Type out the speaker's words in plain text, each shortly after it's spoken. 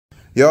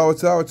Yo,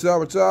 what's up? What's up?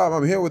 What's up?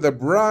 I'm here with a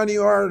brand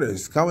new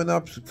artist, coming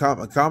up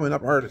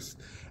artist,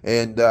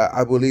 and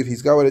I believe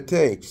he's got what it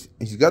takes.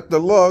 He's got the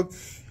look.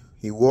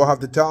 He will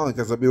have the talent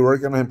because I'll be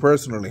working on him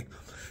personally.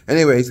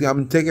 Anyways,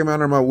 I'm taking him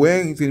under my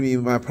wing. He's gonna be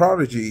my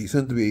prodigy. He's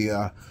going to be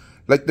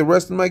like the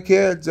rest of my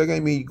kids. They're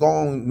gonna be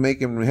going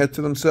making heads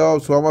to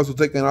themselves. So I'm also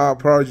taking out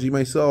prodigy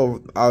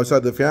myself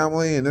outside the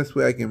family, and this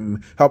way I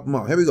can help them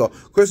out. Here we go,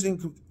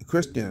 Christian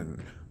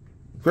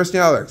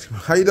Alex.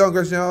 How you doing,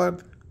 Christian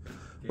Alex?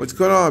 What's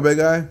going on, big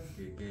guy?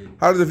 Good.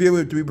 How does it feel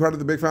to be part of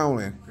the big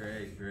family?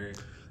 Great.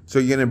 So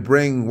you're gonna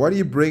bring, what do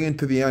you bring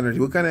into the energy?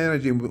 What kind of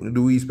energy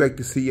do we expect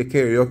to see at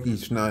karaoke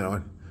each night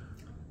on?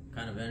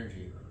 Kind of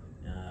energy.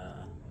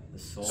 The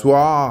soul.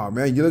 Suave,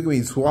 man. You look at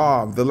me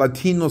suave. The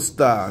Latino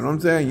style. You know what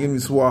I'm saying? You're gonna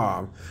be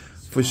suave.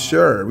 For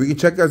sure. We can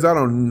check us out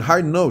on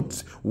High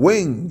Notes.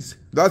 Wings.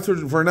 That's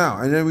for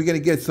now. And then we're gonna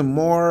get some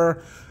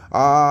more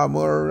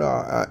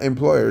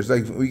employers.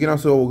 Like we can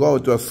also go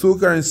to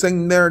Azúcar and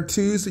sing there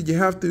too. So you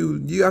have to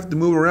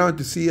move around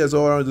to see us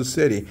all around the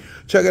city.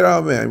 Check it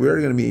out, man.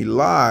 We're gonna be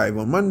live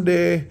on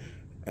Monday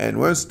and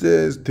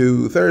Wednesdays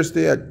to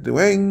Thursday at the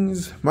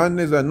Wings,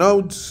 Mondays at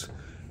Notes,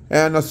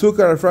 and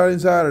Azúcar Friday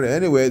and Saturday.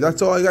 Anyway,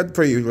 that's all I got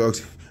for you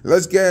folks.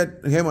 Let's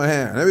get him a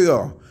hand. There we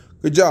go.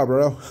 Good job,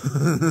 bro.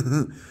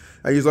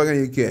 I just looking at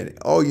you, kid.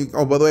 Oh,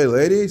 by the way,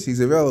 ladies, he's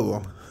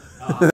available.